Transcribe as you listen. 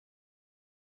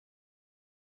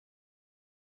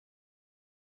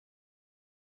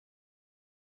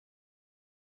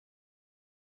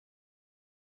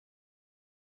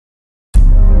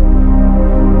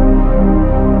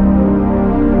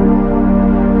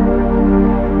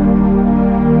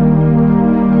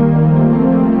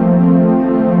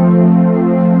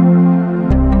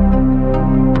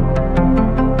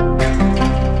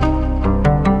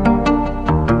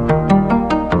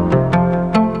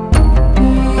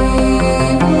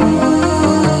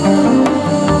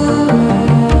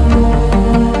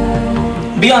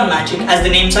Beyond Magic, as the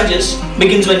name suggests,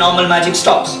 begins where normal magic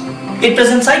stops. It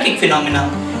presents psychic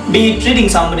phenomena, be it reading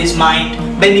somebody's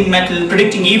mind, bending metal,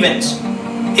 predicting events.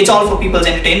 It's all for people's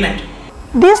entertainment.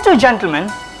 These two gentlemen,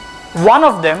 one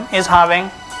of them is having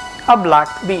a black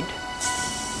bead.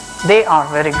 They are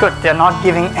very good. They are not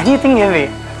giving anything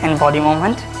away in body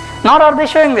movement, nor are they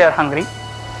showing they are hungry.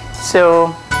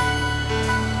 So,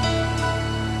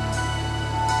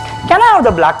 can I have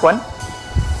the black one?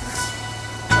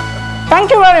 Thank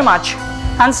you very much.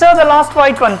 And sir, the last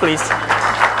white one, please.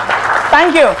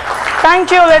 Thank you.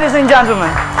 Thank you, ladies and gentlemen.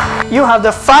 You have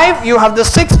the 5, you have the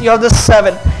 6, you have the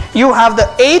 7, you have the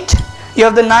 8, you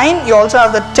have the 9, you also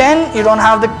have the 10, you don't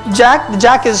have the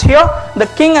jack is here, the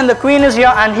king and the queen is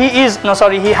here, and he has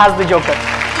the joker.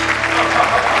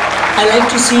 I like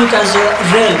to see it as a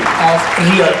realm of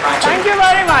real magic. Thank you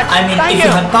very much. I mean, if you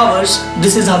had powers,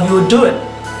 this is how you would do it.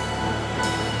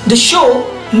 The show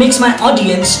makes my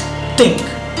audience think,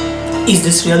 is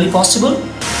this really possible?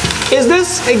 Is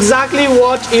this exactly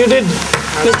what you did,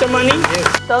 Mr. Money?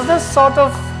 Yes. Does this sort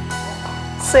of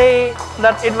say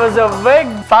that it was a wig?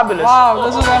 Fabulous. Wow,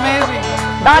 this is amazing.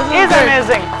 That is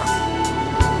amazing.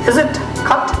 Is it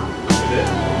cut?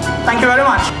 Thank you very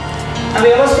much. Have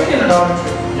you ever seen it or?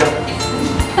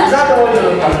 Yeah. Is that all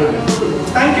you're looking?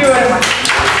 Thank you very much.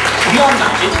 Beyond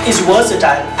Magic is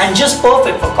versatile and just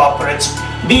perfect for corporates,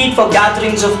 be it for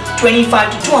gatherings of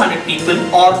 25 to 200 people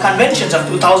or conventions of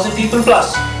 2,000 people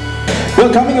plus.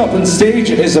 Well, coming up on stage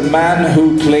is a man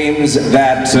who claims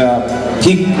that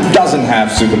he doesn't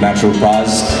have supernatural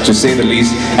powers, to say the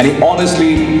least, and he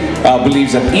honestly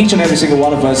believes that each and every single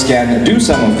one of us can do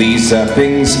some of these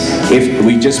things if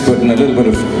we just put in a little bit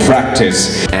of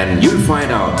practice. And you'll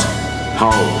find out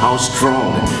how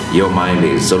strong your mind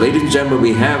is. So, ladies and gentlemen,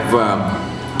 we have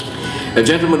a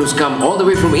gentleman who's come all the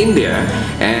way from India,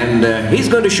 and he's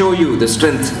going to show you the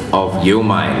strength of your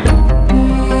mind.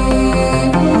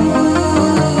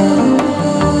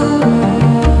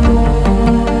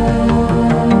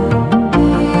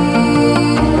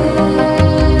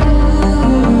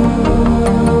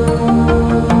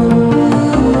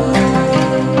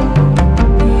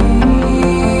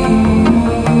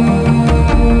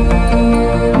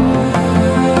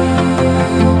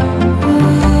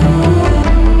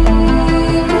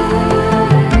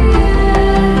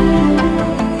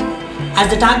 As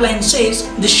the tagline says,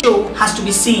 the show has to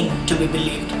be seen to be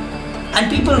believed. And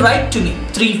people write to me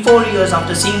 3-4 years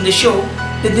after seeing the show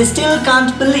that they still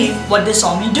can't believe what they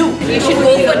saw me do. You should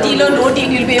go for deal or no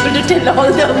deal. You'll be able to tell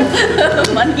all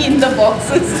the money in the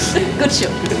boxes. Good show.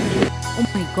 Oh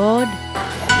my God.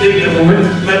 Take a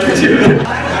moment. Let me do.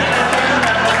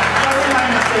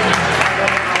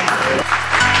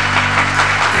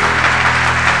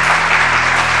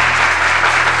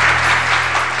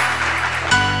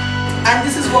 And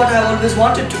this is what I always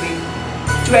wanted to be.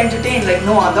 To entertain like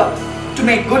no other, to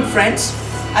make good friends,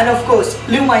 and of course,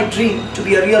 live my dream to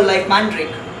be a real life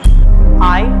mandrake.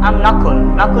 I am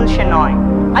Nakul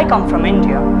Shenoy. I come from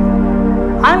India.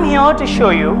 I'm here to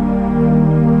show you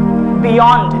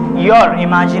beyond your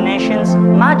imaginations,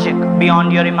 magic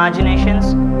beyond your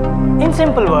imaginations. In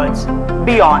simple words,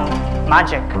 beyond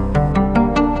magic.